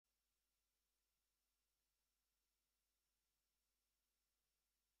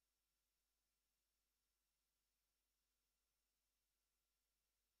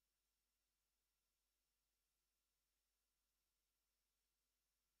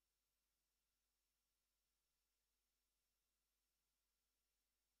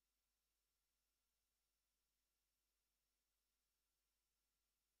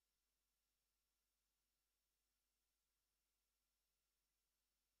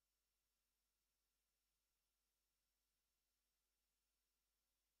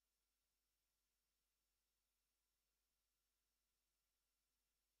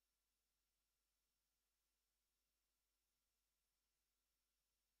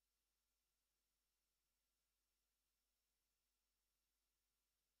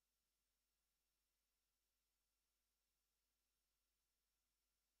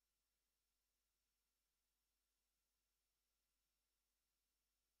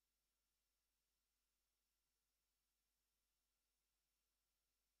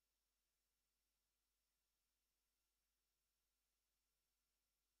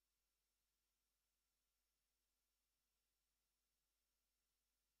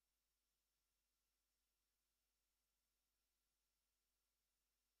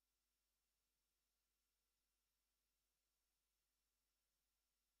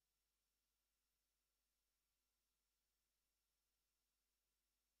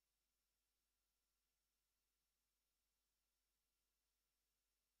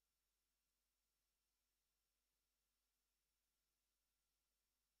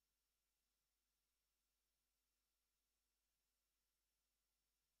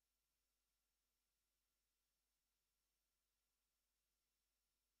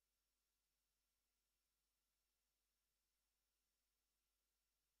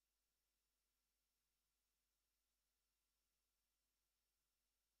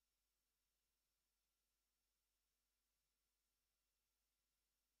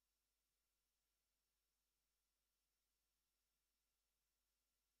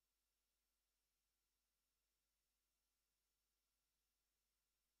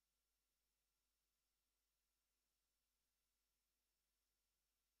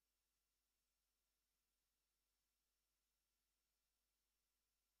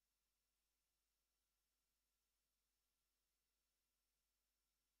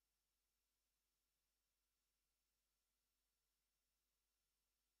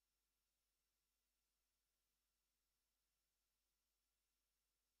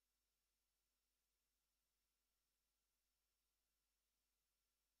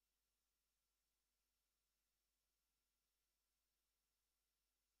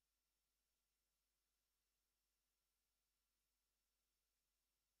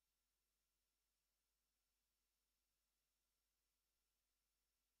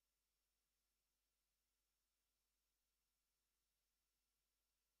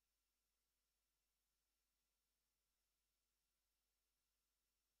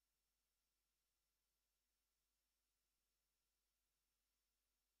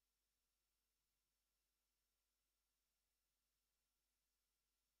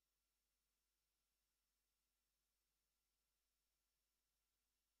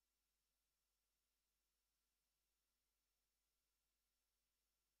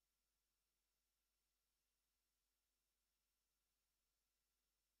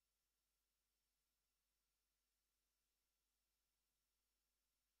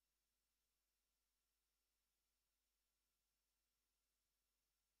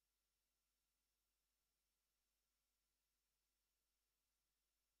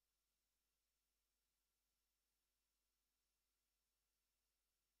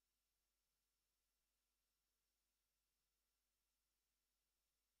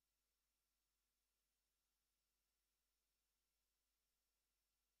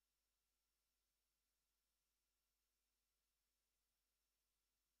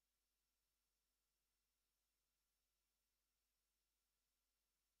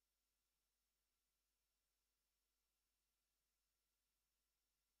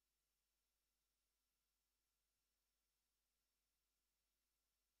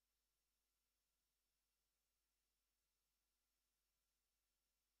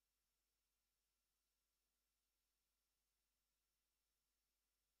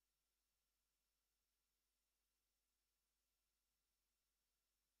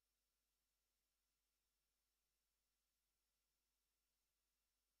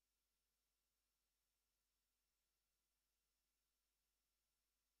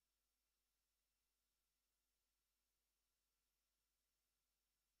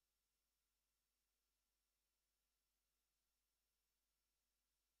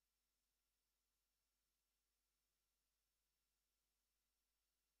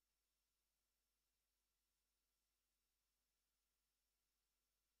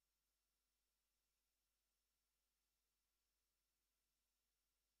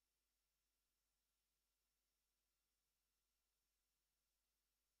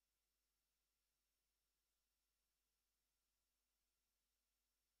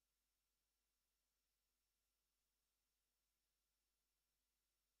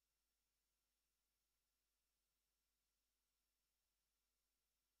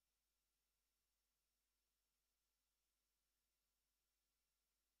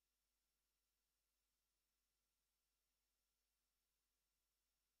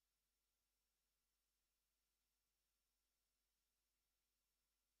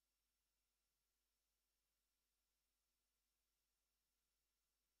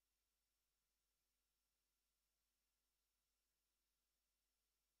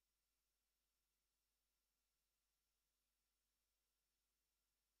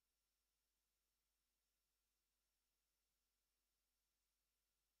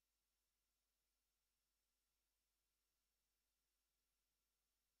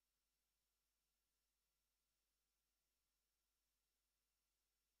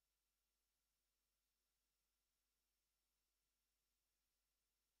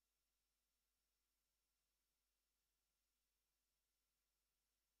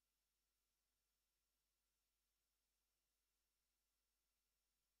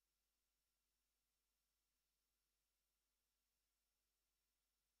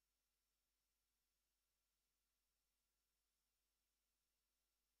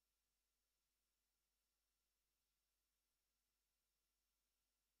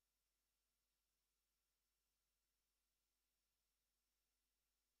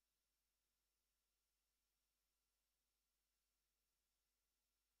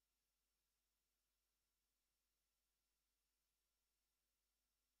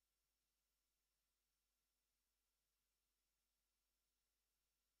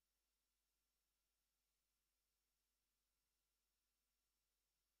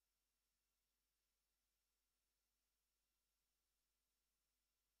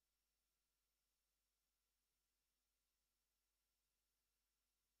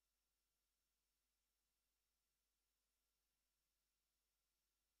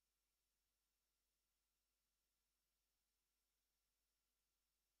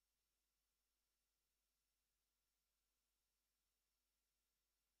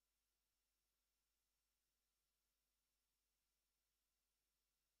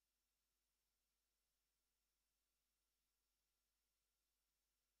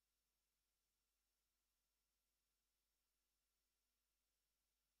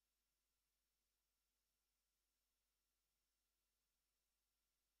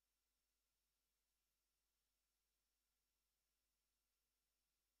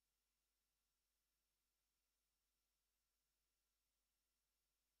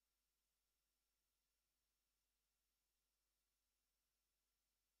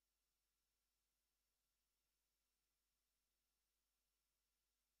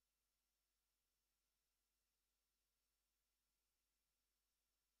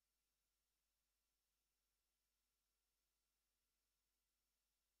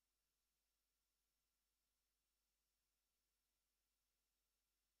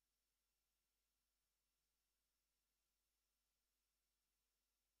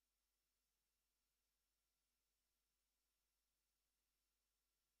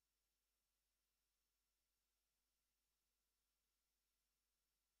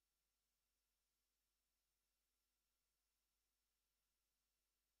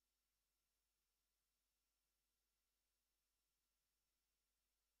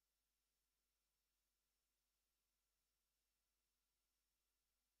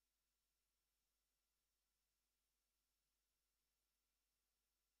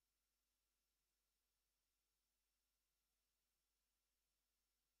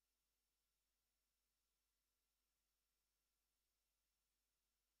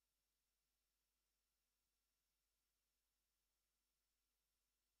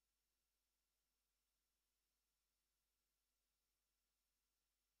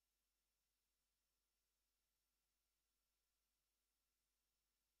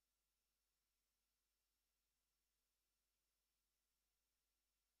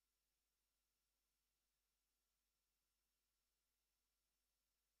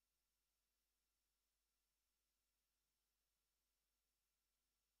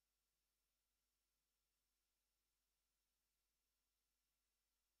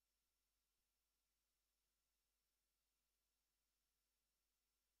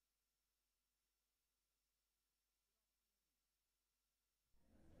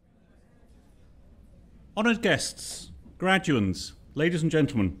Honoured guests, graduands, ladies and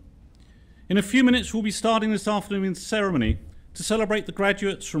gentlemen, in a few minutes we'll be starting this afternoon's ceremony to celebrate the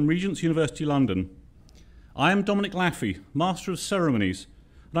graduates from Regent's University London. I am Dominic Laffey, Master of Ceremonies,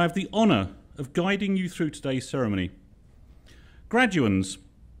 and I have the honour of guiding you through today's ceremony. Graduands,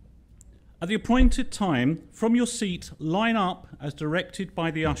 at the appointed time, from your seat, line up as directed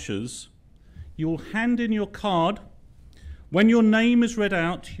by the ushers. You will hand in your card. When your name is read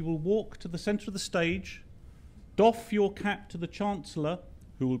out, you will walk to the centre of the stage, doff your cap to the Chancellor,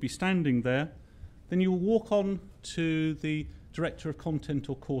 who will be standing there. Then you will walk on to the Director of Content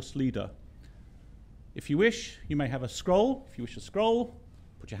or Course Leader. If you wish, you may have a scroll. If you wish a scroll,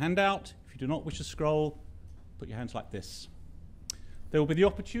 put your hand out. If you do not wish a scroll, put your hands like this. There will be the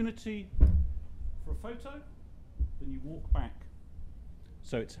opportunity for a photo, then you walk back.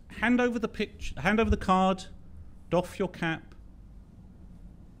 So it's hand over the picture, hand over the card, doff your cap,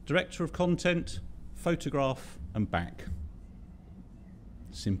 Director of Content, photograph, and back.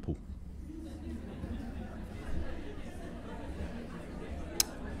 Simple.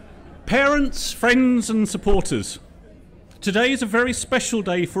 Parents, friends, and supporters, today is a very special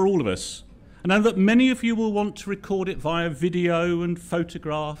day for all of us. I know that many of you will want to record it via video and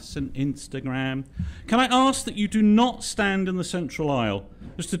photographs and Instagram. Can I ask that you do not stand in the central aisle,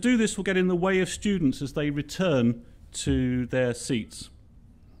 as to do this will get in the way of students as they return to their seats.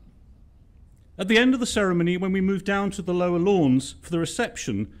 At the end of the ceremony, when we move down to the lower lawns for the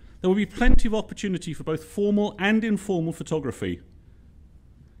reception, there will be plenty of opportunity for both formal and informal photography.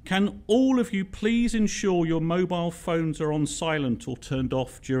 Can all of you please ensure your mobile phones are on silent or turned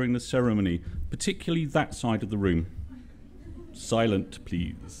off during the ceremony, particularly that side of the room? Silent,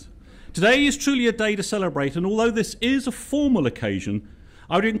 please. Today is truly a day to celebrate, and although this is a formal occasion,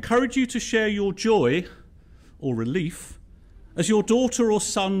 I would encourage you to share your joy, or relief, as your daughter or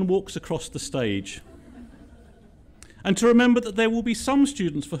son walks across the stage. And to remember that there will be some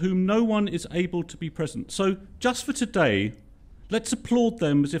students for whom no one is able to be present. So just for today, let's applaud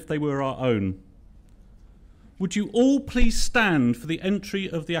them as if they were our own. Would you all please stand for the entry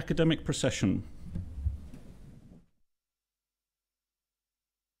of the academic procession?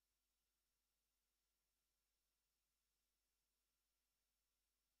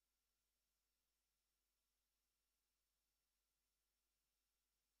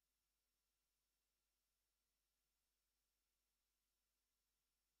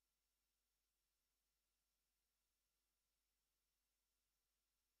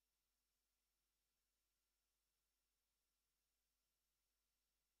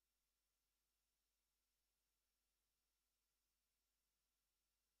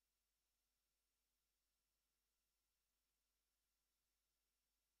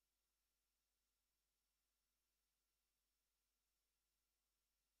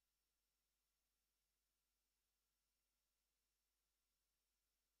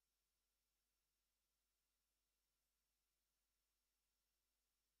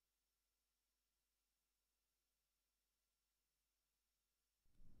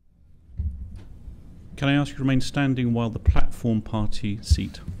 Can I ask you to remain standing while the platform party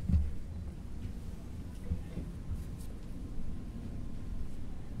seat?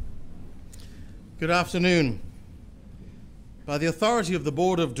 Good afternoon. By the authority of the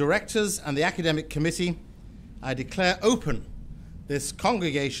Board of Directors and the Academic Committee, I declare open this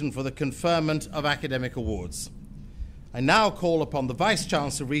congregation for the conferment of academic awards. I now call upon the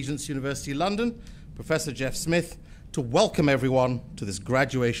Vice-Chancellor of Regent's University London, Professor Jeff Smith, to welcome everyone to this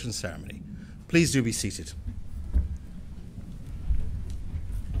graduation ceremony. Please do be seated.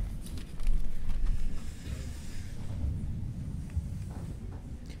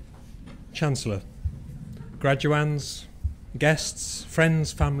 Chancellor, graduands, guests,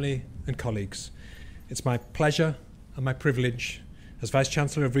 friends, family and colleagues, it's my pleasure and my privilege as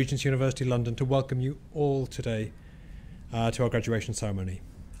Vice-Chancellor of Regent's University London to welcome you all today to our graduation ceremony.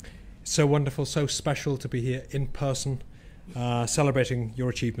 It's so wonderful, so special to be here in person, celebrating your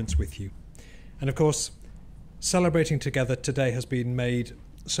achievements with you. And of course, celebrating together today has been made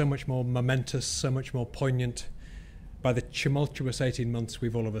so much more momentous, so much more poignant by the tumultuous 18 months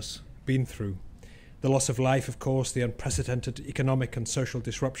we've all of us been through. The loss of life, of course, the unprecedented economic and social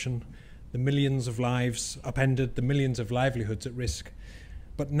disruption, the millions of lives upended, the millions of livelihoods at risk.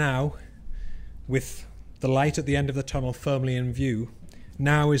 But now, with the light at the end of the tunnel firmly in view,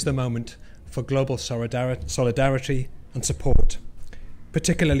 now is the moment for global solidarity and support,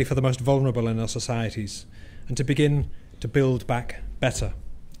 particularly for the most vulnerable in our societies, and to begin to build back better,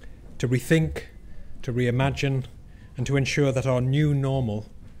 to rethink, to reimagine, and to ensure that our new normal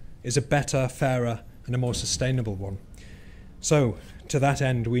is a better, fairer, and a more sustainable one. So, to that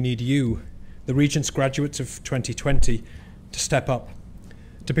end, we need you the Regent's graduates of 2020 to step up,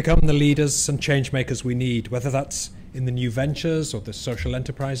 to become the leaders and change makers we need, whether that's in the new ventures or the social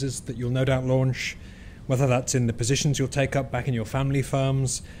enterprises that you'll no doubt launch, whether that's in the positions you'll take up back in your family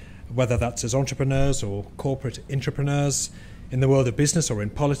firms, whether that's as entrepreneurs or corporate intrapreneurs, in the world of business or in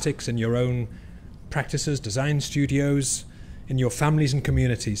politics, in your own practices, design studios, in your families and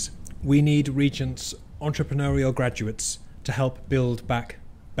communities. We need Regent's entrepreneurial graduates to help build back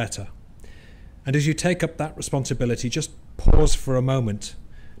better. And as you take up that responsibility, just pause for a moment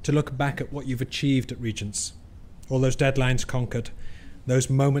to look back at what you've achieved at Regent's. All those deadlines conquered, those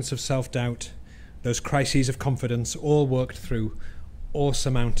moments of self-doubt, those crises of confidence, all worked through, all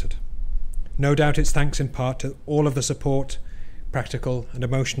surmounted. No doubt it's thanks in part to all of the support, practical and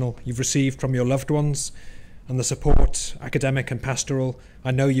emotional, you've received from your loved ones, and the support, academic and pastoral,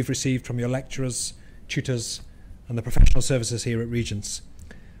 I know you've received from your lecturers, tutors, and the professional services here at Regent's.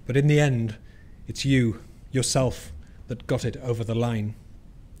 But in the end, it's you, yourself, that got it over the line.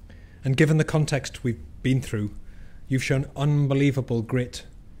 And given the context we've been through, you've shown unbelievable grit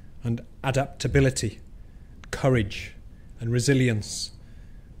and adaptability, courage and resilience.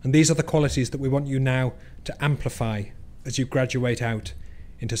 And these are the qualities that we want you now to amplify as you graduate out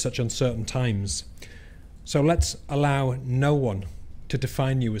into such uncertain times. So let's allow no one to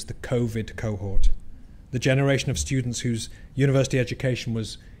define you as the COVID cohort, the generation of students whose university education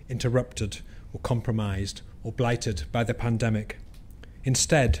was interrupted or compromised or blighted by the pandemic.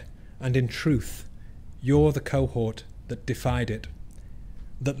 Instead, and in truth, you're the cohort that defied it,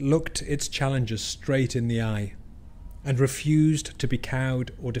 that looked its challenges straight in the eye and refused to be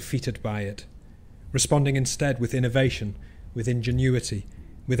cowed or defeated by it, responding instead with innovation, with ingenuity,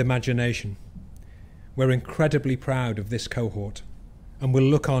 with imagination. We're incredibly proud of this cohort and will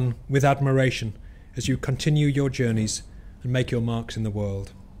look on with admiration as you continue your journeys and make your marks in the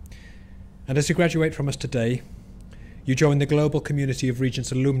world. And as you graduate from us today, you join the global community of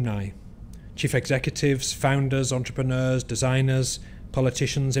Regent's alumni, chief executives, founders, entrepreneurs, designers,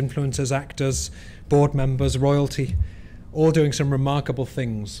 politicians, influencers, actors, board members, royalty, all doing some remarkable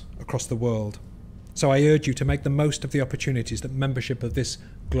things across the world. So I urge you to make the most of the opportunities that membership of this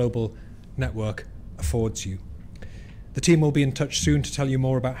global network affords you. The team will be in touch soon to tell you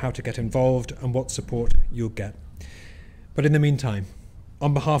more about how to get involved and what support you'll get. But in the meantime,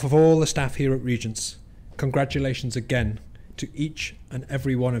 on behalf of all the staff here at Regent's, congratulations again to each and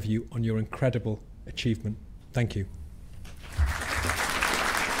every one of you on your incredible achievement. Thank you.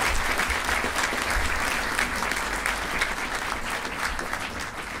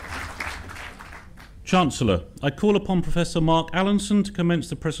 Chancellor, I call upon Professor Mark Allenson to commence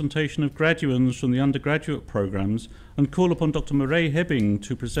the presentation of graduands from the undergraduate programmes and call upon Dr. Murray Hebbing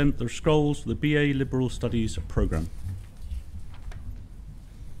to present the scrolls for the BA Liberal Studies programme.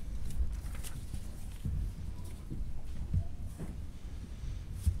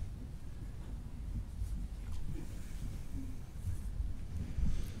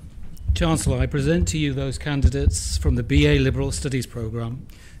 Chancellor, I present to you those candidates from the BA Liberal Studies programme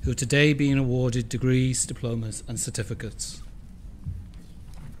who are today being awarded degrees, diplomas and certificates.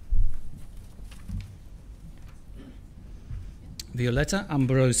 Violetta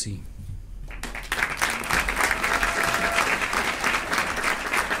Ambrosi.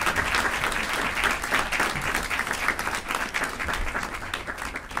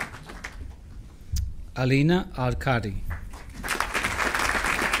 Alina Arkadi.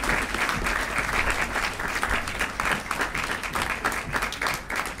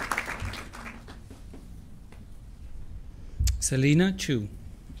 Selina Chu.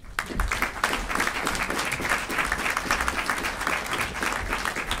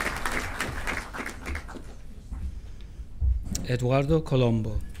 Eduardo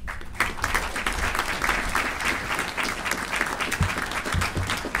Colombo.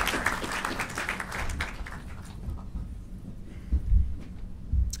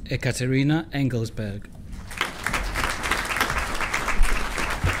 Ekaterina Engelsberg.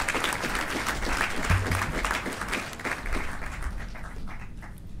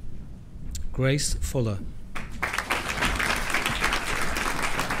 Grace Fuller.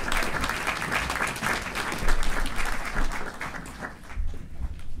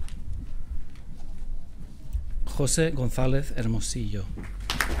 José González Hermosillo.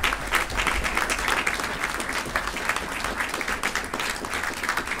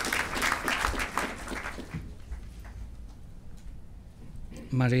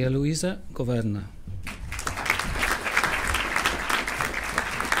 María Luisa Governa.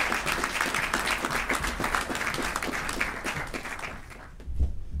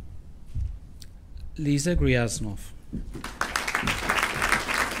 Lisa Gryaznow.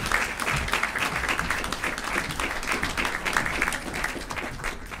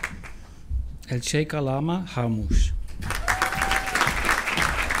 El Sheikh Alama Harmouche.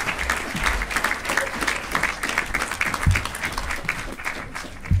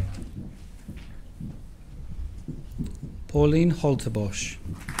 Pauline Holterbosch.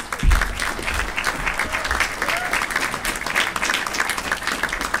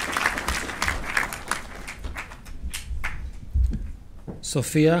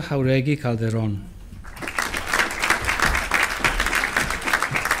 Sofia Jauregui Calderón.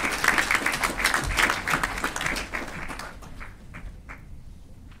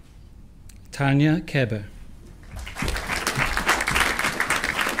 Tanya Keber.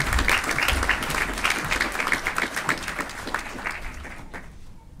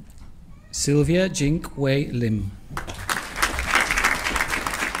 Sylvia Jink Wei Lim.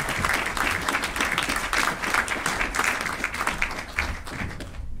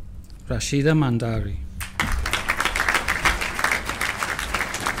 Rashida Mandari.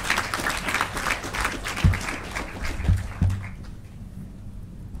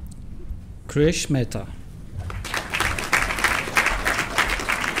 Krish Mehta.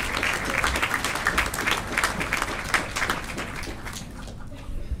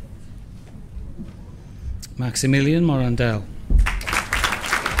 Maximilian Morandel.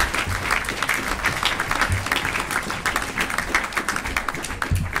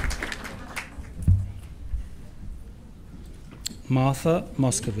 Martha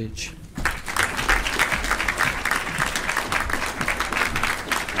Moscovich.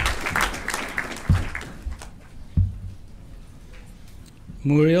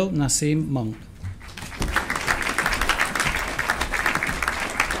 Muriel Nassim Monk.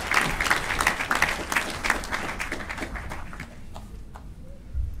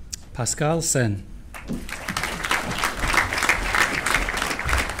 Pascal Sen.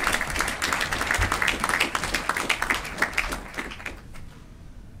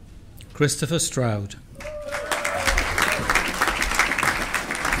 Christopher Stroud.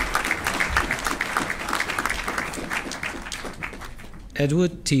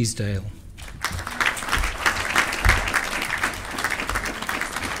 Edward Teasdale.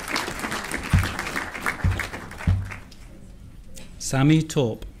 Sammy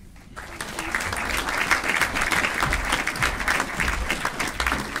Torp.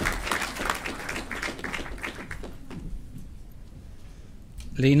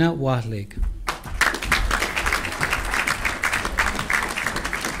 Lena Wahlig.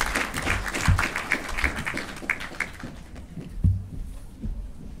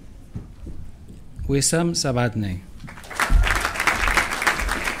 Wissam Sabadne.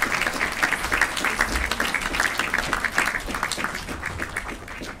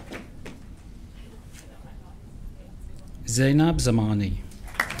 Zainab Zamani.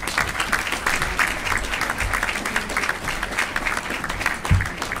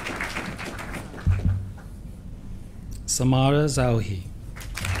 Samara Zawhi.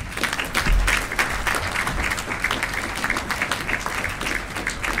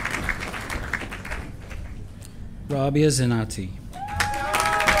 Rabia Zinati.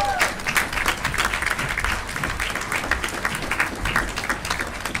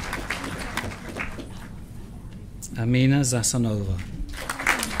 Amina Zasanova.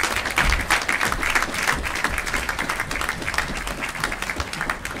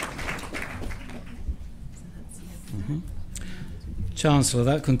 Chancellor,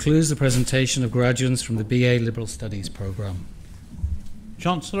 that concludes the presentation of graduates from the BA Liberal Studies programme.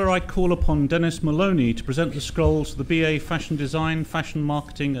 Chancellor, I call upon Dennis Maloney to present the scrolls of the BA Fashion Design, Fashion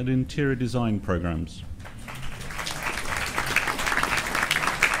Marketing and Interior Design programmes.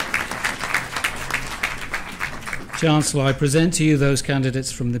 Chancellor, I present to you those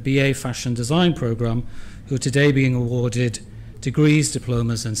candidates from the BA Fashion Design programme who are today being awarded degrees,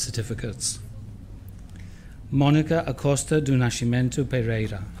 diplomas and certificates. Monica Acosta do Nascimento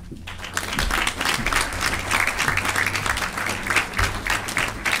Pereira.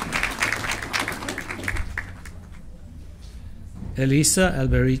 Elisa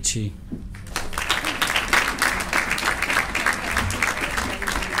Alberici.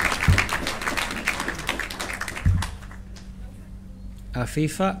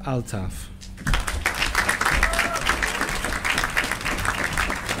 Afifa Altaf.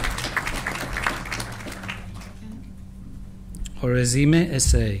 Orazime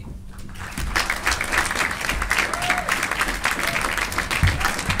Essay.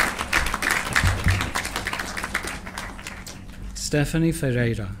 Stephanie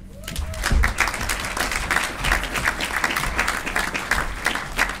Ferreira.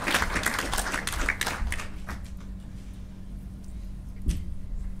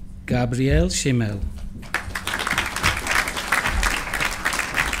 Gabriel Schimmel.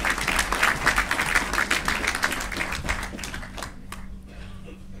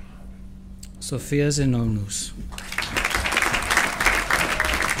 Sofia Zenonus.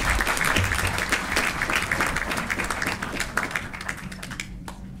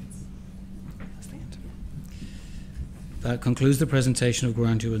 That concludes the presentation of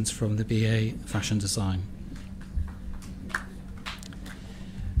graduates from the BA Fashion Design.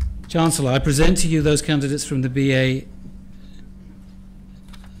 Chancellor, I present to you those candidates from the BA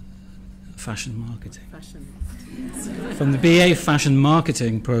Fashion Marketing. From the BA Fashion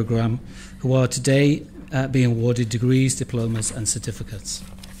Marketing programme, who are today being awarded degrees, diplomas and certificates.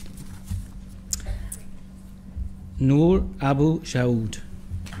 Noor Abu Shaoud.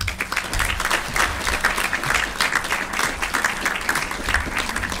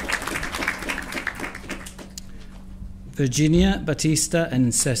 Virginia Batista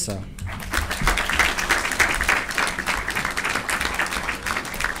Encesa.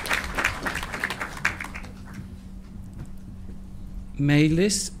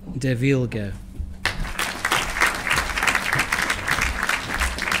 Melis de Vilge.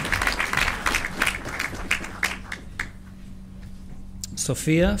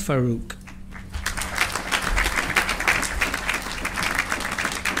 Sophia Farouk.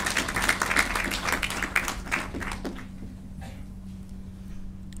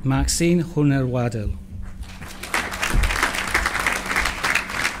 Maxine Hunerwadel.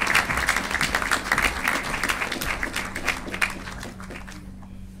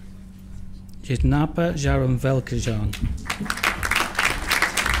 Jitnapa Jaram Velkajan.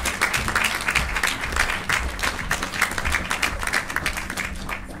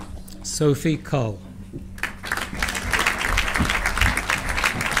 Sophie Cull.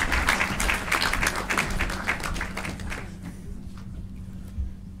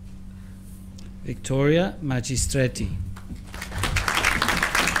 Victoria Magistretti.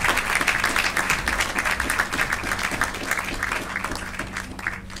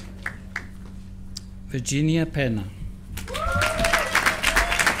 Virginia Pena.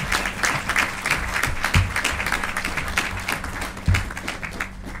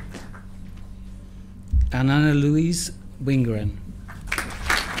 Anna Louise Wingren.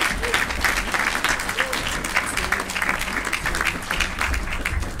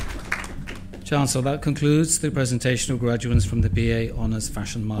 Chancellor, that concludes the presentation of graduates from the BA Honours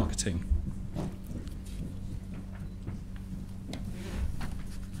Fashion Marketing.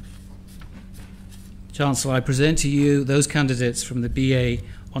 Chancellor, I present to you those candidates from the BA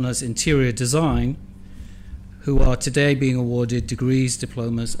Honours Interior Design who are today being awarded degrees,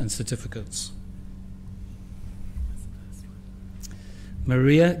 diplomas and certificates.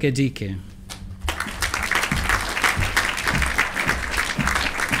 Maria Gedike.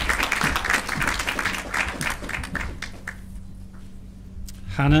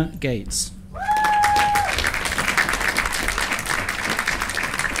 Hannah Gates.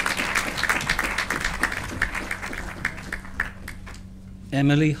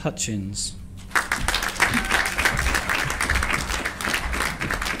 Emily Hutchins.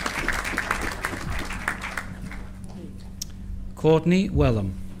 Courtney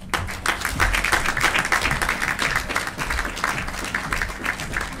Wellham.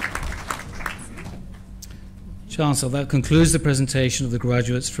 Chancellor, that concludes the presentation of the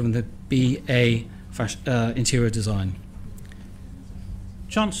graduates from the BA Interior Design.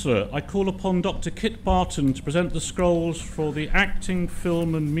 Chancellor, I call upon Dr. Kit Barton to present the scrolls for the Acting,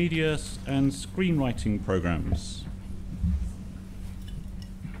 Film and Media and Screenwriting programmes.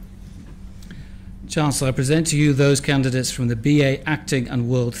 Chancellor, I present to you those candidates from the BA Acting and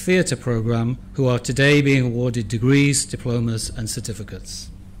World Theatre programme who are today being awarded degrees, diplomas and certificates.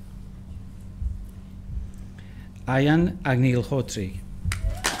 Ayan Agnil Hotri.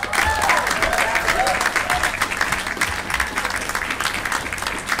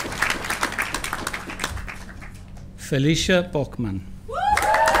 Felicia Bockman.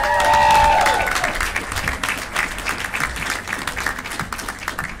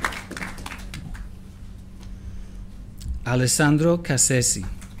 Alessandro Cassesi.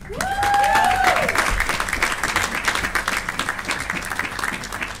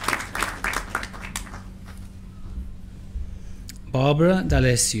 Barbara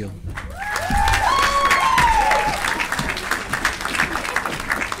D'Alessio.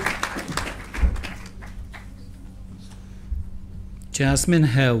 Jasmine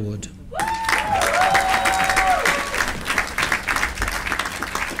Harewood.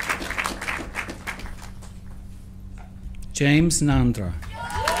 James Nandra.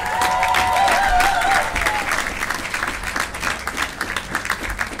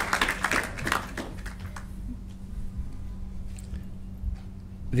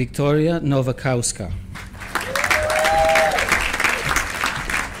 Victoria Nowakowska.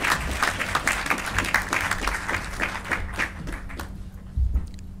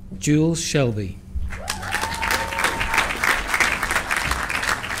 Jules Shelby.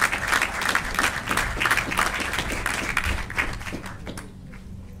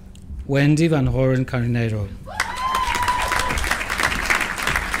 Wendy Van Horen Carneiro.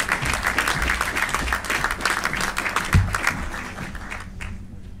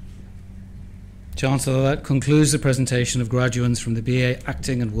 Chancellor, that concludes the presentation of graduates from the BA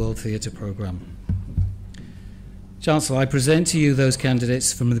Acting and World Theatre programme. Chancellor, I present to you those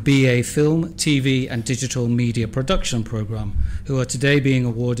candidates from the BA Film, TV and Digital Media Production programme who are today being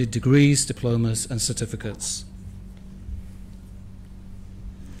awarded degrees, diplomas and certificates.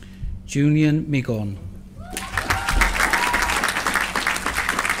 Junian Migon.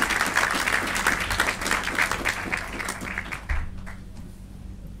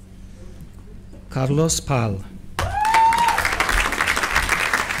 Carlos Pal.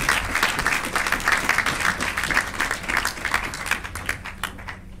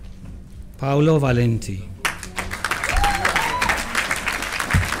 Paolo Valenti.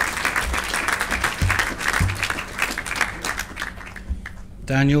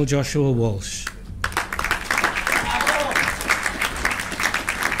 Daniel Joshua Walsh.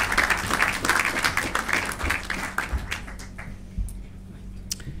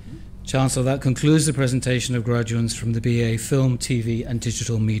 Chancellor, that concludes the presentation of graduates from the BA Film, TV and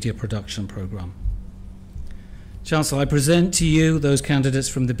Digital Media Production programme. Chancellor, I present to you those candidates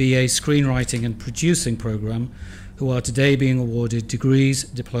from the BA Screenwriting and Producing programme who are today being awarded degrees,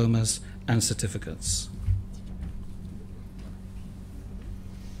 diplomas and certificates.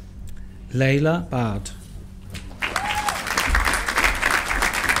 Leila Bad.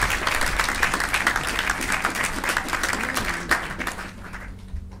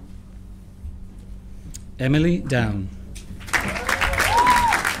 Emily Down.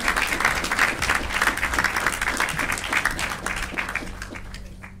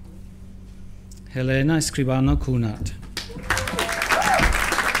 Helena Escribano Cunat.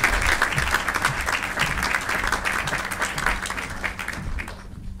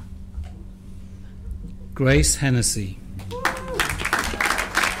 Grace Hennessy.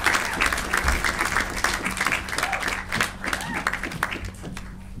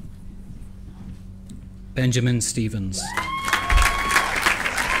 Benjamin Stevens.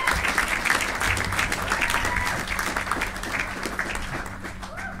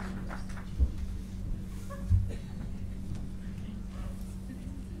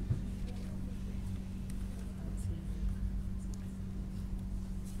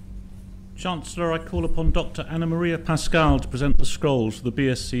 Chancellor, I call upon Dr. Anna Maria Pascal to present the scrolls for the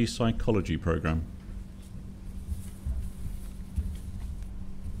BSc Psychology programme.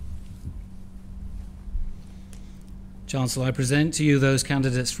 Chancellor, I present to you those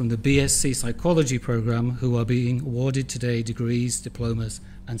candidates from the BSc Psychology programme who are being awarded today degrees, diplomas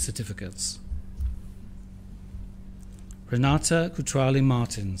and certificates. Renata Cutrali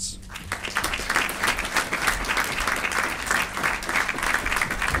Martins.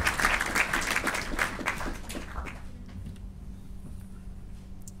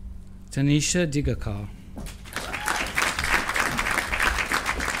 Tanisha Digakar.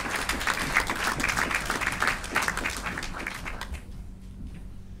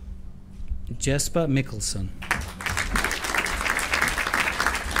 Jesper Mikkelsen.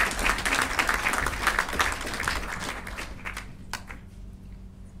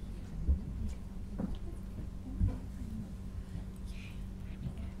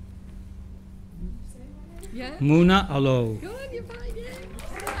 Yeah. Muna Alo. Good, you're fine.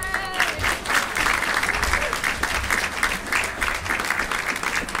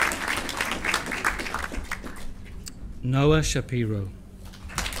 Noah Shapiro.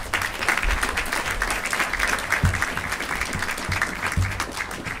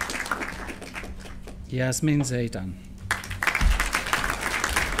 Yasmin Zaidan.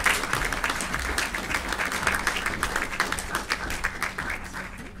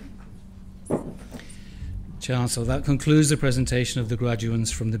 Chancellor, that concludes the presentation of the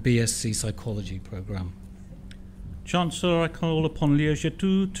graduates from the BSc Psychology programme. Chancellor, I call upon Lia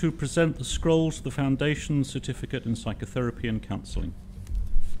Jetou to present the scrolls of the Foundation Certificate in Psychotherapy and Counselling.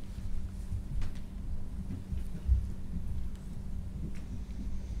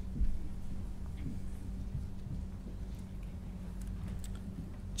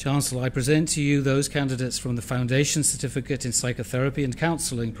 Chancellor, I present to you those candidates from the Foundation Certificate in Psychotherapy and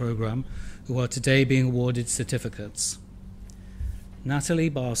Counselling programme who are today being awarded certificates.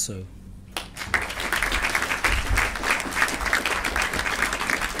 Natalie Barso.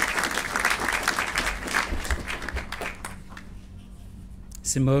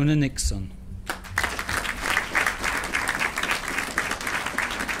 Simona Nixon.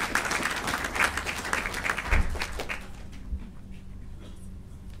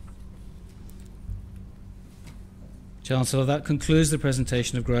 Chancellor, that concludes the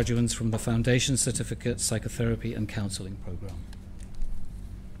presentation of graduates from the Foundation Certificate Psychotherapy and Counselling programme.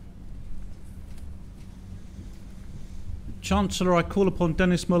 Chancellor, I call upon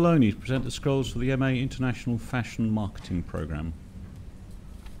Dennis Maloney to present the scrolls for the MA International Fashion Marketing programme.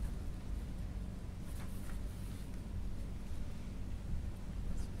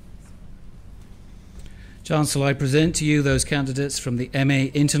 Chancellor, I present to you those candidates from the MA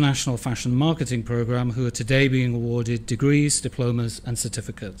International Fashion Marketing programme who are today being awarded degrees, diplomas and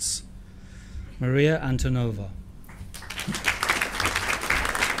certificates. Maria Antonova.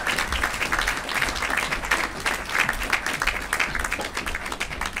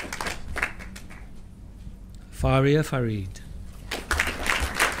 Faria Farid.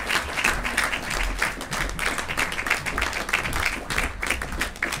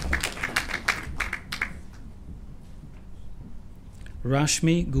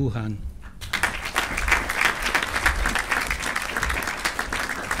 Rashmi Guhan.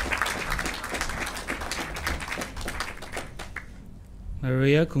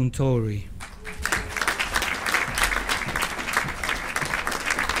 Maria Kuntori.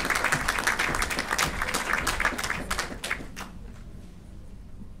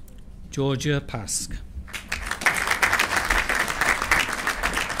 Georgia Pask.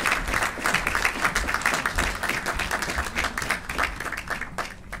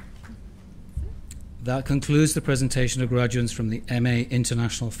 That concludes the presentation of graduates from the MA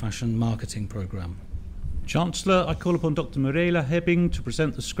International Fashion Marketing programme. Chancellor, I call upon Dr. Mirela Hebbing to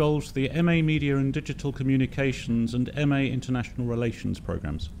present the scrolls for the MA Media and Digital Communications and MA International Relations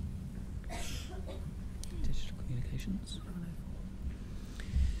programmes. Digital Communications.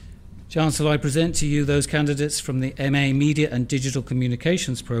 Chancellor, I present to you those candidates from the MA Media and Digital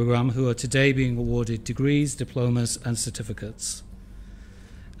Communications programme who are today being awarded degrees, diplomas and certificates.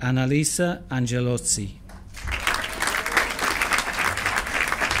 Annalisa Angelozzi.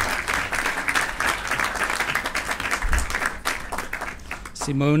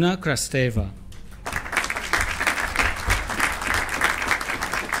 Simona Krasteva.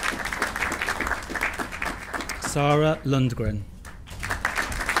 Sarah Lundgren.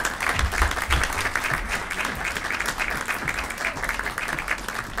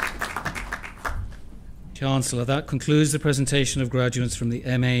 Chancellor, that concludes the presentation of graduates from the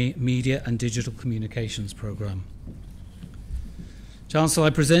MA Media and Digital Communications programme. Chancellor, I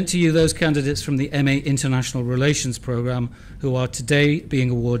present to you those candidates from the MA International Relations programme who are today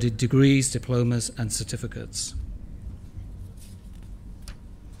being awarded degrees, diplomas and certificates.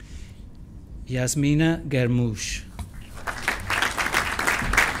 Yasmina Germouche.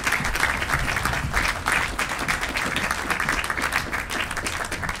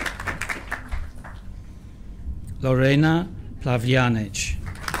 Lorena Plavljanic.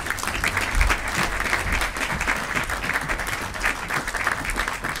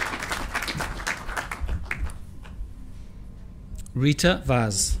 Rita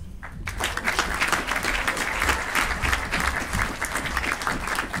Vaz.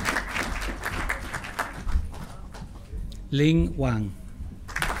 Ling Wang.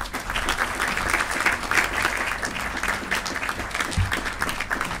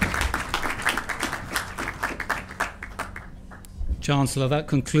 Chancellor, that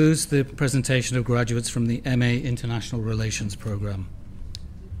concludes the presentation of graduates from the MA International Relations programme.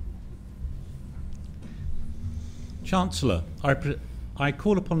 Chancellor, I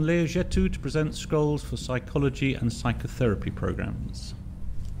call upon Leah Jetu to present scrolls for psychology and psychotherapy programmes.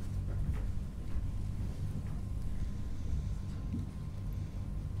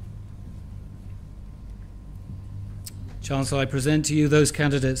 Chancellor, I present to you those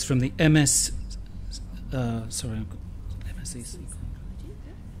candidates from the MSc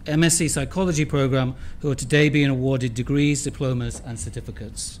Psychology programme who are today being awarded degrees, diplomas and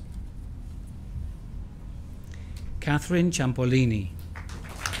certificates. Catherine Ciampolini.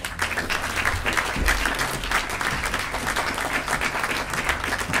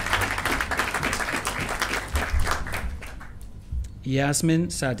 Yasmin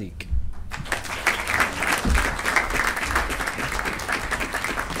Sadiq.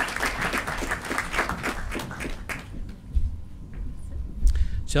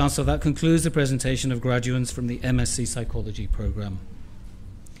 Chancellor, that concludes the presentation of graduates from the MSc Psychology programme.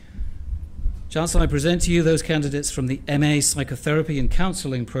 Chancellor, I present to you those candidates from the MA Psychotherapy and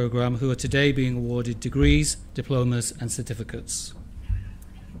Counselling programme who are today being awarded degrees, diplomas and certificates.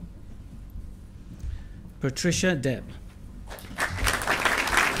 Patricia Depp.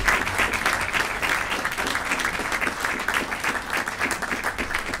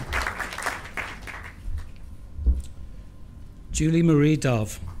 Julie Marie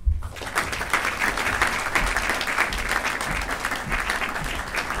Dove.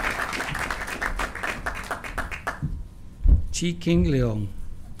 Chi King Leong.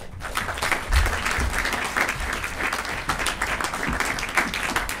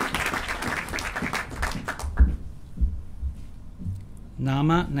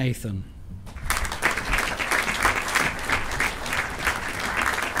 Nama Nathan.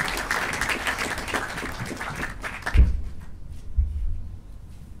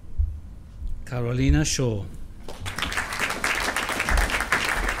 Carolina Shaw.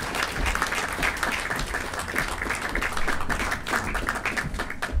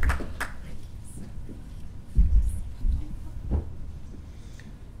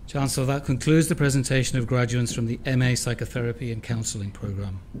 Chancellor, that concludes the presentation of graduates from the MA Psychotherapy and Counselling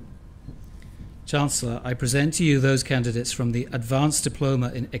programme. Chancellor, I present to you those candidates from the Advanced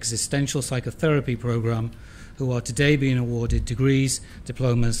Diploma in Existential Psychotherapy programme who are today being awarded degrees,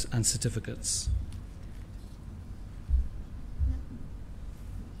 diplomas and certificates.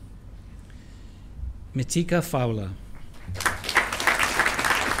 Mitika Fowler.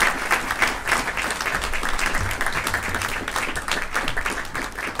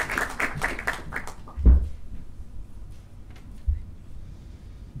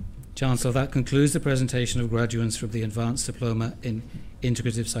 Chancellor, that concludes the presentation of graduates from the Advanced Diploma in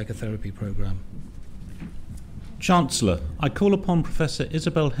Integrative Psychotherapy programme. Chancellor, I call upon Professor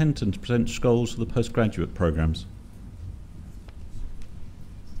Isabel Henton to present scrolls for the postgraduate programmes.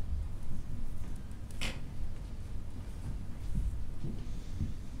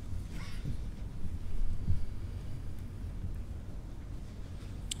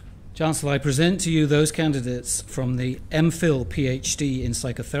 Chancellor, I present to you those candidates from the MPhil PhD in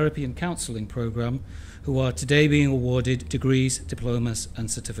Psychotherapy and Counselling programme who are today being awarded degrees, diplomas and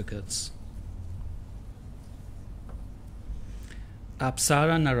certificates.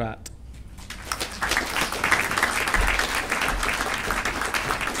 Apsara Narat.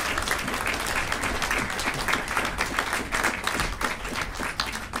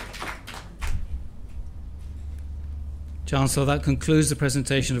 Chancellor, that concludes the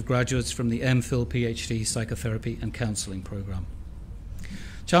presentation of graduates from the MPhil PhD Psychotherapy and Counselling programme.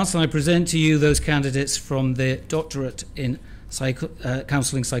 Chancellor, I present to you those candidates from the Doctorate in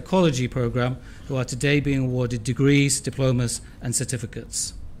Counselling Psychology programme who are today being awarded degrees, diplomas and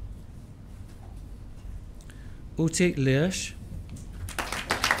certificates. Ute Liersch.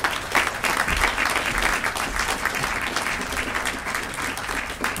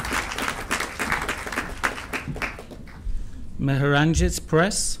 Meheranjit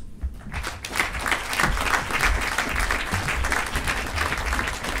Press.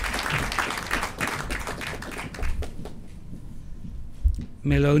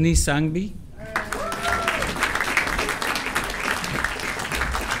 Meloni Sangbi.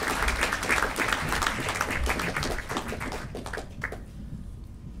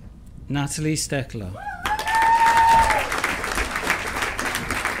 Natalie Steckler.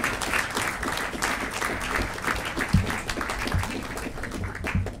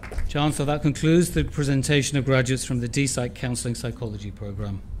 Chancellor, that concludes the presentation of graduates from the DPsych Counselling Psychology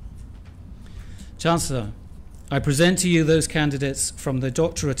programme. Chancellor, I present to you those candidates from the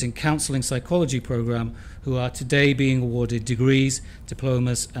Doctorate in Counselling Psychology programme who are today being awarded degrees,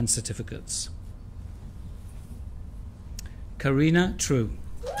 diplomas and certificates. Karina True.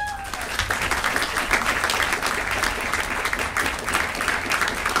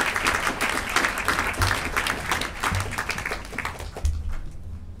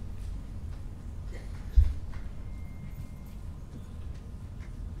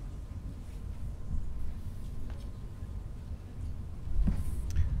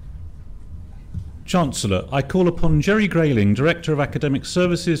 Chancellor, I call upon Jerry Grayling, Director of Academic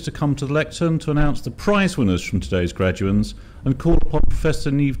Services, to come to the lectern to announce the prize winners from today's graduands, and call upon Professor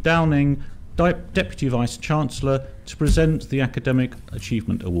Neve Downing, Deputy Vice-Chancellor, to present the Academic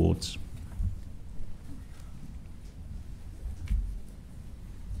Achievement Awards.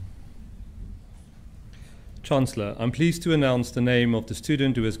 Chancellor, I'm pleased to announce the name of the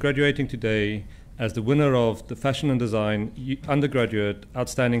student who is graduating today as the winner of the Fashion and Design Undergraduate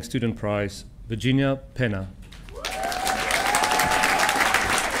Outstanding Student Prize, Virginia Pena.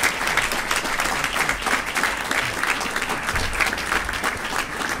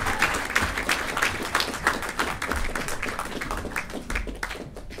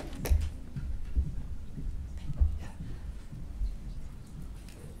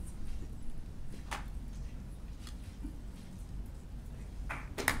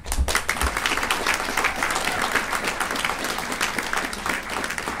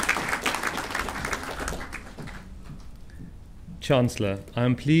 Chancellor, I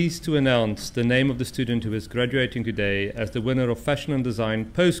am pleased to announce the name of the student who is graduating today as the winner of Fashion and Design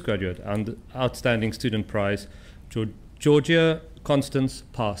Postgraduate and Outstanding Student Prize, Georgia Constance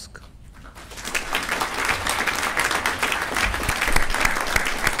Pask.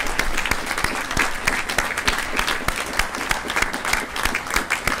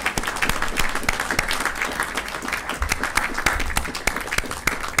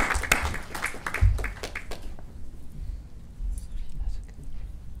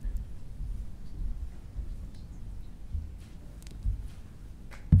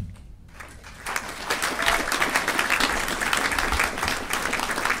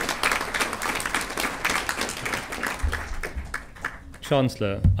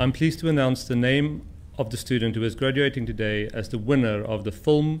 Chancellor, I'm pleased to announce the name of the student who is graduating today as the winner of the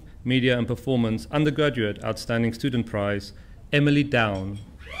Film, Media and Performance Undergraduate Outstanding Student Prize, Emily Down.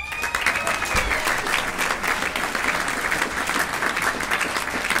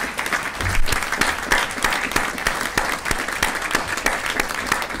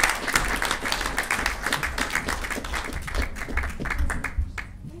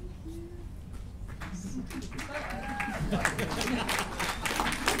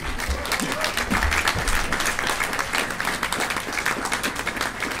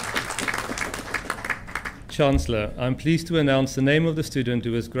 Chancellor, I'm pleased to announce the name of the student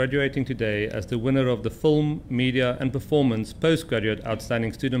who is graduating today as the winner of the Film, Media and Performance Postgraduate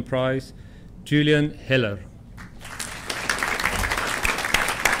Outstanding Student Prize, Julian Heller.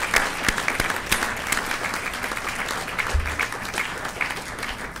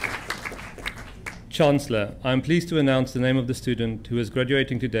 Chancellor, I am pleased to announce the name of the student who is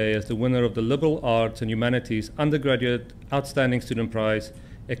graduating today as the winner of the Liberal Arts and Humanities Undergraduate Outstanding Student Prize,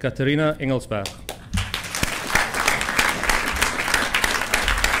 Ekaterina Engelsberg.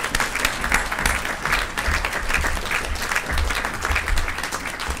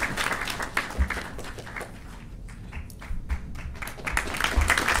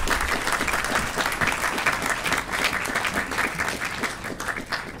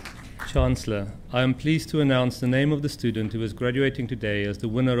 Chancellor, I am pleased to announce the name of the student who is graduating today as the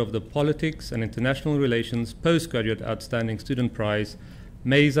winner of the Politics and International Relations Postgraduate Outstanding Student Prize,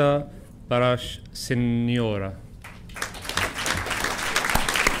 Meza Barash Senora.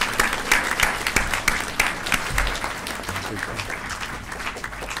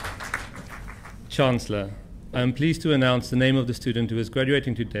 Chancellor, I am pleased to announce the name of the student who is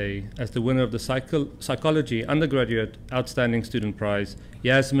graduating today as the winner of the Psychology Undergraduate Outstanding Student Prize,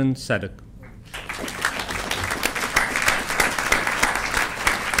 Yasmin Sadek.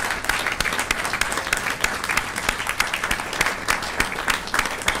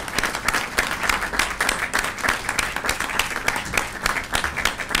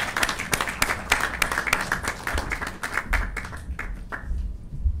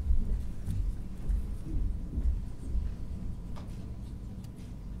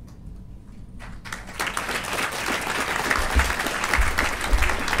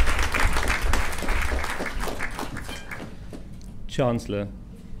 Chancellor,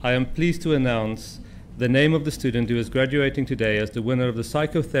 I am pleased to announce the name of the student who is graduating today as the winner of the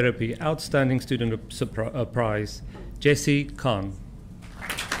Psychotherapy Outstanding Student Prize, Jessie Khan.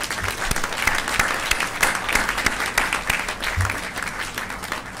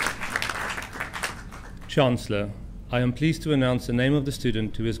 Chancellor, I am pleased to announce the name of the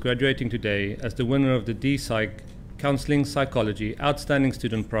student who is graduating today as the winner of the DPsych Counselling Psychology Outstanding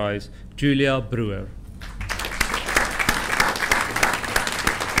Student Prize, Julia Brewer.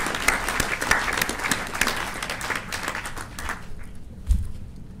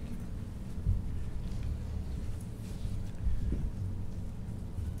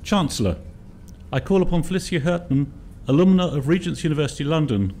 Chancellor, I call upon Felicia Hurtman, alumna of Regent's University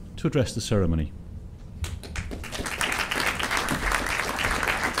London, to address the ceremony.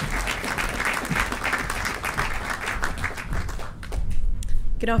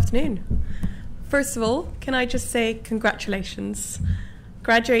 Good afternoon. First of all, can I just say congratulations.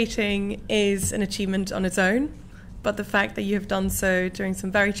 Graduating is an achievement on its own, but the fact that you have done so during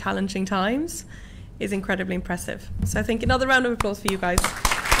some very challenging times is incredibly impressive. So I think another round of applause for you guys.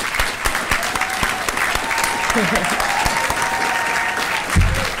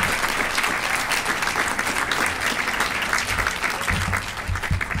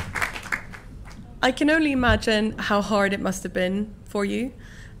 I can only imagine how hard it must have been for you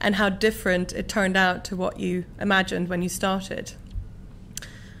and how different it turned out to what you imagined when you started.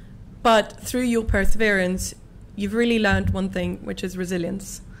 But through your perseverance, you've really learned one thing, which is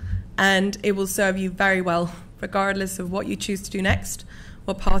resilience. And it will serve you very well, regardless of what you choose to do next,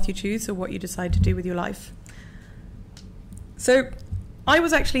 what path you choose, or what you decide to do with your life. So I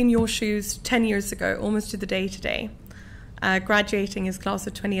was actually in your shoes 10 years ago, almost to the day today, graduating as class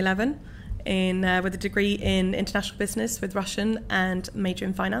of 2011 with a degree in international business with Russian and major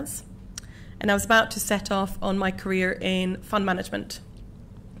in finance. And I was about to set off on my career in fund management.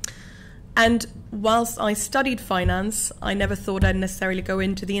 And whilst I studied finance, I never thought I'd necessarily go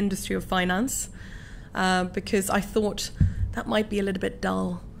into the industry of finance because I thought that might be a little bit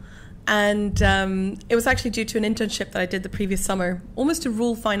dull. And it was actually due to an internship that I did the previous summer, almost to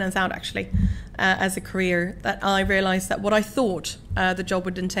rule finance out actually, as a career, that I realized that what I thought the job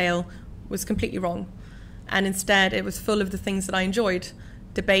would entail was completely wrong. And instead it was full of the things that I enjoyed: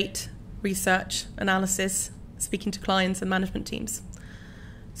 debate, research, analysis, speaking to clients and management teams.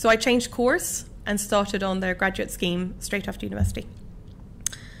 So I changed course and started on their graduate scheme straight after university.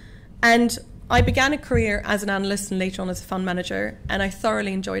 And I began a career as an analyst and later on as a fund manager, and I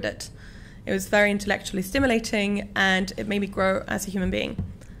thoroughly enjoyed it. It was very intellectually stimulating and it made me grow as a human being.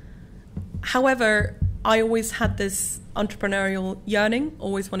 However, I always had this entrepreneurial yearning,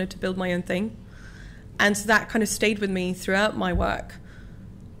 always wanted to build my own thing. And so that kind of stayed with me throughout my work.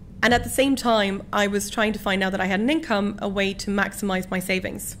 And at the same time, I was trying to find, now that I had an income, a way to maximize my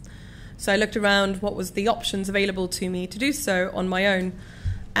savings. So I looked around what was the options available to me to do so on my own,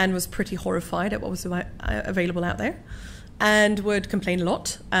 and was pretty horrified at what was available out there, and would complain a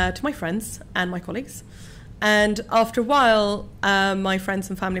lot to my friends and my colleagues. And after a while, my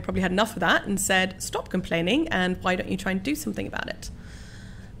friends and family probably had enough of that and said, stop complaining, and why don't you try and do something about it?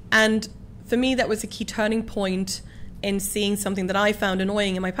 And for me, that was a key turning point in seeing something that I found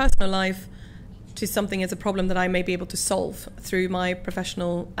annoying in my personal life to something as a problem that I may be able to solve through my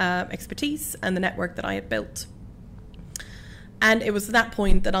professional expertise and the network that I had built. And it was at that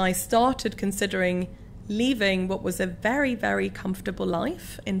point that I started considering leaving what was a very, very comfortable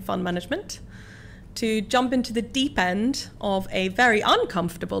life in fund management to jump into the deep end of a very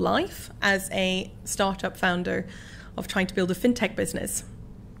uncomfortable life as a startup founder of trying to build a fintech business.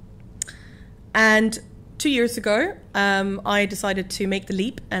 And 2 years ago, I decided to make the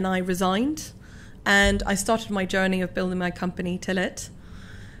leap and I resigned, and I started my journey of building my company, Tillit.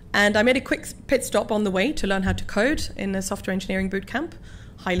 And I made a quick pit stop on the way to learn how to code in a software engineering bootcamp.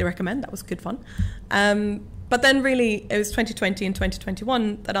 Highly recommend, that was good fun. But then really, it was 2020 and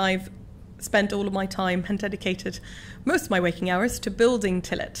 2021 that I've spent all of my time and dedicated most of my waking hours to building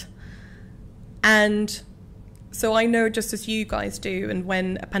Tillit. And so I know, just as you guys do, and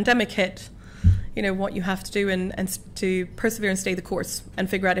when a pandemic hit, you know, what you have to do and to persevere and stay the course and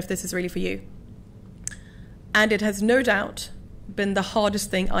figure out if this is really for you. And it has no doubt been the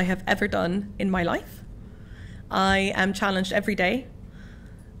hardest thing I have ever done in my life. I am challenged every day,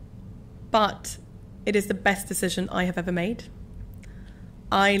 but it is the best decision I have ever made.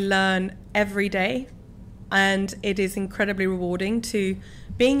 I learn every day, and it is incredibly rewarding to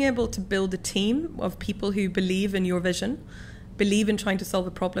being able to build a team of people who believe in your vision, believe in trying to solve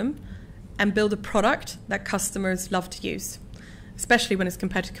a problem, and build a product that customers love to use, especially when it's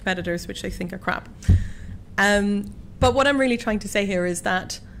compared to competitors, which they think are crap. But what I'm really trying to say here is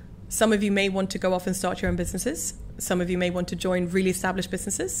that some of you may want to go off and start your own businesses. Some of you may want to join really established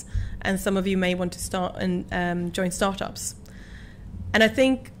businesses, and some of you may want to start and join startups. And I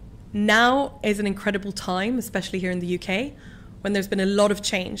think now is an incredible time, especially here in the UK, when there's been a lot of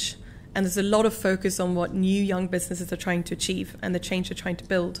change and there's a lot of focus on what new young businesses are trying to achieve and the change they're trying to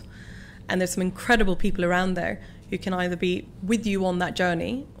build. And there's some incredible people around there who can either be with you on that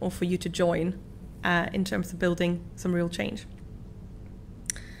journey or for you to join in terms of building some real change.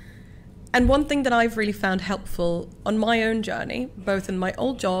 And one thing that I've really found helpful on my own journey, both in my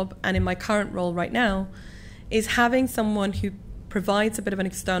old job and in my current role right now, is having someone who provides a bit of an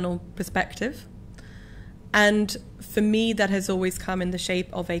external perspective. And for me, that has always come in the shape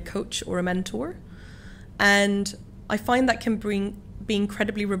of a coach or a mentor. And I find that can be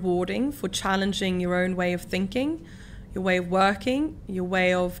incredibly rewarding for challenging your own way of thinking, your way of working, your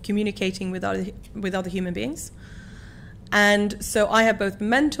way of communicating with other human beings. And so I have both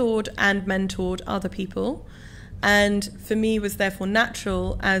mentored and mentored other people. And for me, it was therefore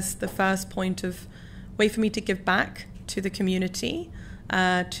natural as the first point of way for me to give back to the community,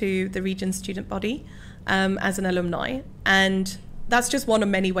 to the Regent student body as an alumni. And that's just one of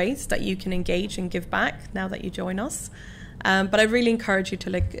many ways that you can engage and give back now that you join us. But I really encourage you to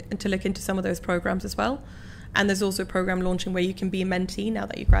look into some of those programs as well. And there's also a program launching where you can be a mentee now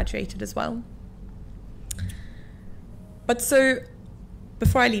that you graduated as well. But so,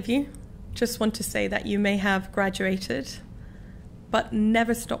 before I leave you, just want to say that you may have graduated, but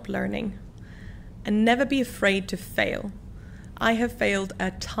never stop learning. And never be afraid to fail. I have failed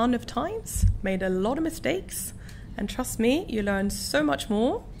a ton of times, made a lot of mistakes, and trust me, you learn so much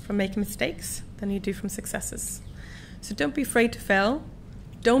more from making mistakes than you do from successes. So don't be afraid to fail,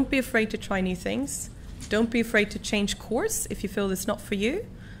 Don't be afraid to try new things. Don't be afraid to change course if you feel it's not for you,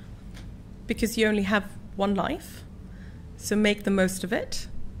 because you only have one life. So make the most of it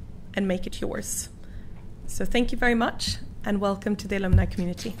and make it yours. So thank you very much, and welcome to the alumni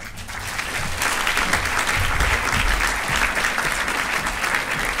community.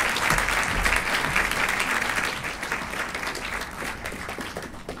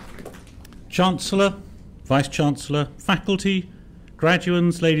 Chancellor, Vice-Chancellor, faculty,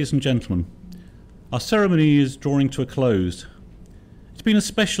 graduands, ladies and gentlemen, our ceremony is drawing to a close. It's been a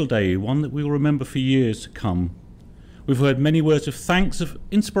special day, one that we will remember for years to come. We've heard many words of thanks, of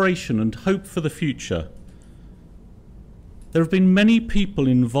inspiration and hope for the future. There have been many people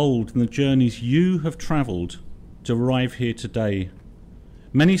involved in the journeys you have travelled to arrive here today.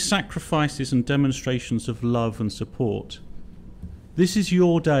 Many sacrifices and demonstrations of love and support. This is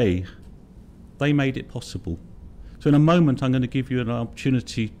your day. They made it possible. So in a moment, I'm going to give you an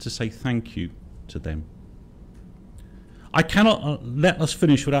opportunity to say thank you to them. I cannot let us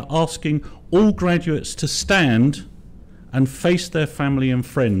finish without asking all graduates to stand and face their family and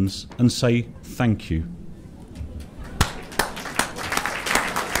friends and say thank you.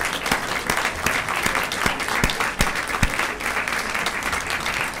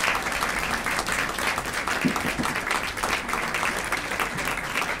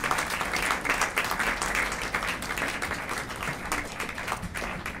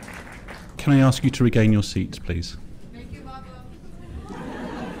 Can I ask you to regain your seats, please? Thank you, Baba.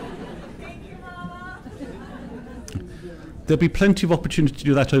 Thank you, Mama. There'll be plenty of opportunity to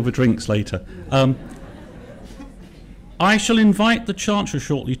do that over drinks later. I shall invite the Chancellor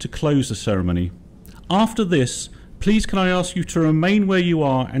shortly to close the ceremony. After this, please can I ask you to remain where you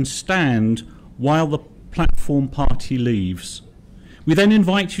are and stand while the platform party leaves. We then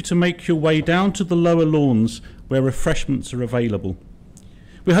invite you to make your way down to the lower lawns where refreshments are available.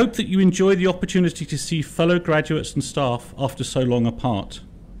 We hope that you enjoy the opportunity to see fellow graduates and staff after so long apart.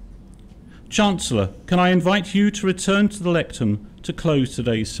 Chancellor, can I invite you to return to the lectern to close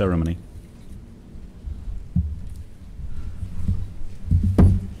today's ceremony?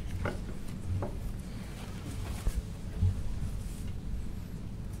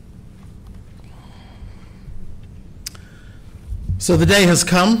 So the day has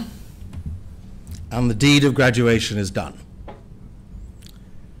come, and the deed of graduation is done.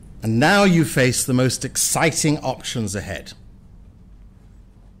 And now you face the most exciting options ahead.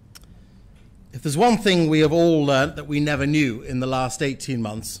 If there's one thing we have all learnt that we never knew in the last 18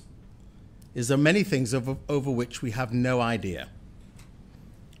 months, is there are many things over which we have no idea.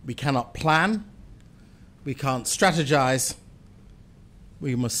 We cannot plan, we can't strategize,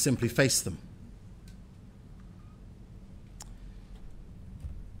 we must simply face them.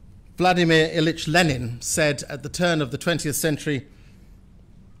 Vladimir Ilyich Lenin said at the turn of the 20th century,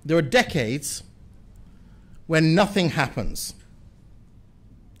 there are decades when nothing happens,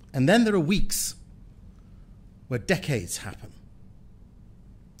 and then there are weeks where decades happen.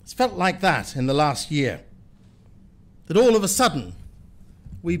 It's felt like that in the last year, that all of a sudden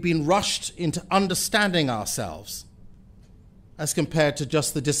we've been rushed into understanding ourselves as compared to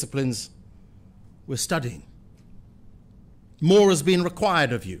just the disciplines we're studying. More has been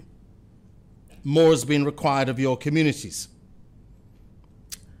required of you. More has been required of your communities.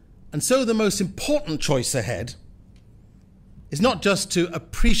 And so the most important choice ahead is not just to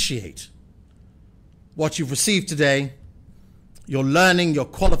appreciate what you've received today, your learning, your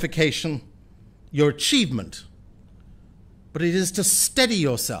qualification, your achievement, but it is to steady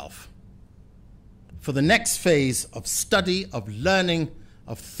yourself for the next phase of study, of learning,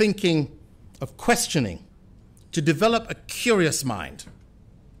 of thinking, of questioning, to develop a curious mind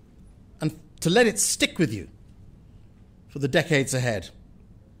and to let it stick with you for the decades ahead.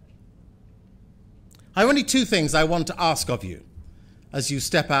 I have only two things I want to ask of you as you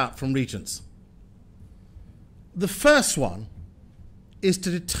step out from Regents. The first one is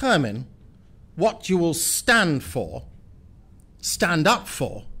to determine what you will stand for, stand up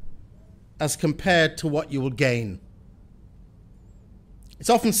for, as compared to what you will gain. It's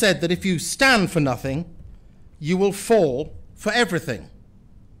often said that if you stand for nothing, you will fall for everything.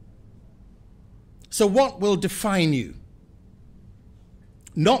 So what will define you?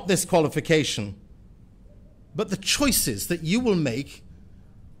 Not this qualification, but the choices that you will make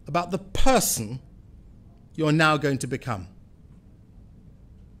about the person you're now going to become.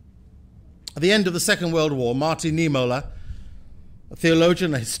 At the end of the Second World War, Martin Niemöller, a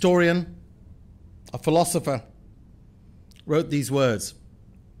theologian, a historian, a philosopher, wrote these words.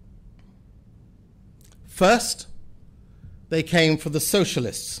 First, they came for the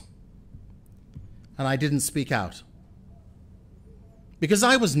socialists, and I didn't speak out. because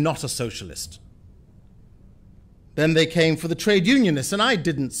I was not a socialist. Then they came for the trade unionists, and I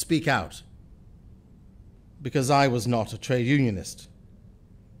didn't speak out because I was not a trade unionist.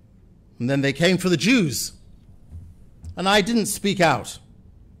 And then they came for the Jews, and I didn't speak out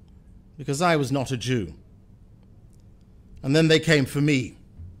because I was not a Jew. And then they came for me,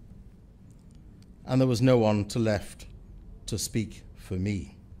 and there was no one left to speak for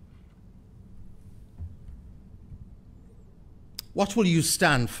me. What will you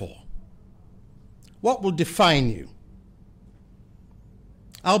stand for? What will define you?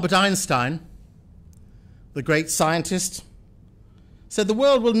 Albert Einstein, the great scientist, said the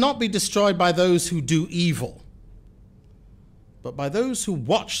world will not be destroyed by those who do evil, but by those who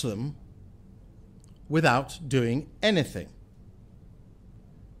watch them without doing anything.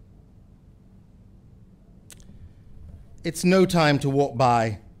 It's no time to walk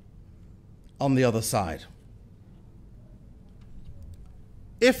by on the other side.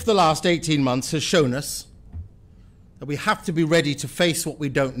 If the last 18 months has shown us that we have to be ready to face what we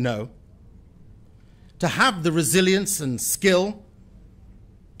don't know, to have the resilience and skill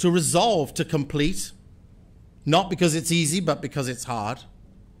to resolve to complete, not because it's easy, but because it's hard,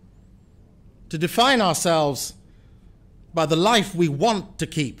 to define ourselves by the life we want to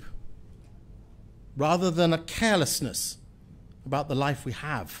keep, rather than a carelessness about the life we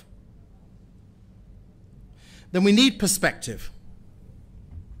have, then we need perspective.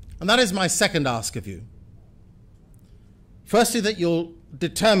 And that is my second ask of you. Firstly, that you'll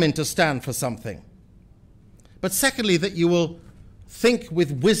determine to stand for something. But secondly, that you will think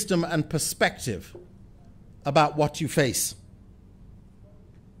with wisdom and perspective about what you face.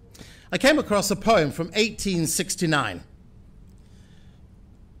 I came across a poem from 1869.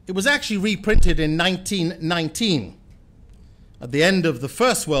 It was actually reprinted in 1919, at the end of the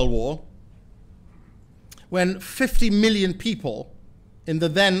First World War, when 50 million people in the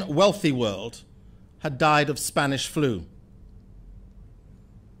then wealthy world had died of Spanish flu.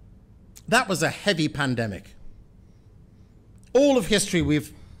 That was a heavy pandemic. All of history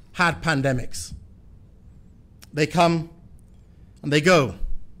we've had pandemics. They come and they go.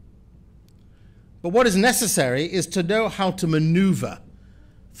 But what is necessary is to know how to maneuver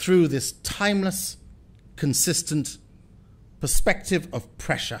through this timeless, consistent perspective of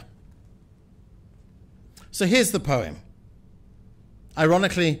pressure. So here's the poem,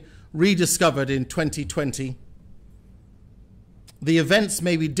 ironically rediscovered in 2020. The events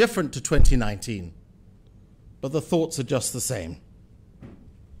may be different to 2019, but the thoughts are just the same.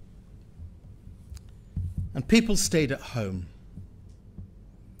 And people stayed at home.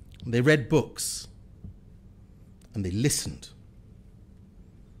 And they read books. And they listened.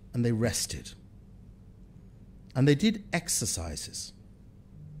 And they rested. And they did exercises.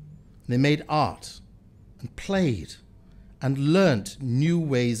 And they made art and played and learnt new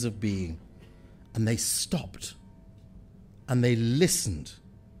ways of being. And they stopped. And they listened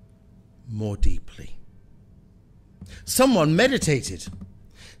more deeply. Someone meditated.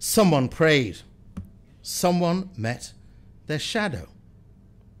 Someone prayed. Someone met their shadow.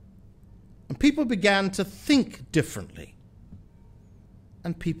 And people began to think differently.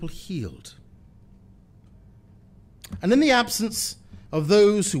 And people healed. And in the absence of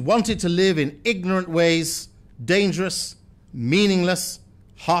those who wanted to live in ignorant ways, dangerous, meaningless,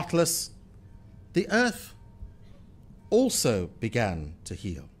 heartless, the earth also began to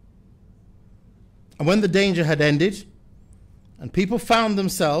heal. And when the danger had ended and people found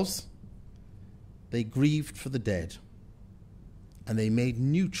themselves, they grieved for the dead, and they made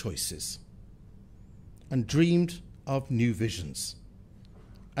new choices and dreamed of new visions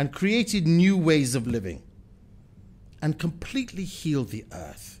and created new ways of living and completely healed the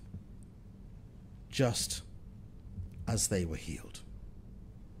earth just as they were healed.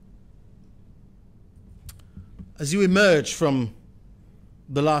 As you emerge from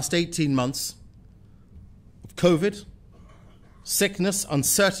the last 18 months of COVID, sickness,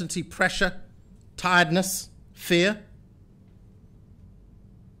 uncertainty, pressure, tiredness, fear,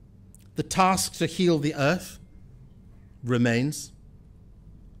 the task to heal the earth remains.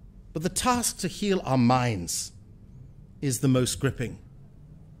 But the task to heal our minds is the most gripping.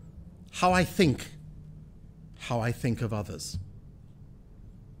 How I think of others.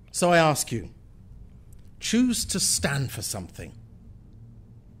 So I ask you, choose to stand for something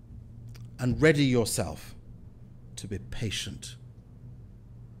and ready yourself to be patient.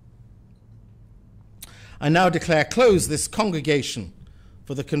 I now declare closed this congregation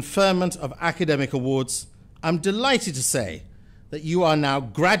for the conferment of academic awards. I'm delighted to say that you are now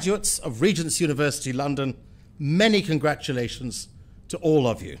graduates of Regent's University London. Many congratulations to all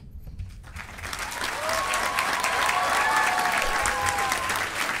of you.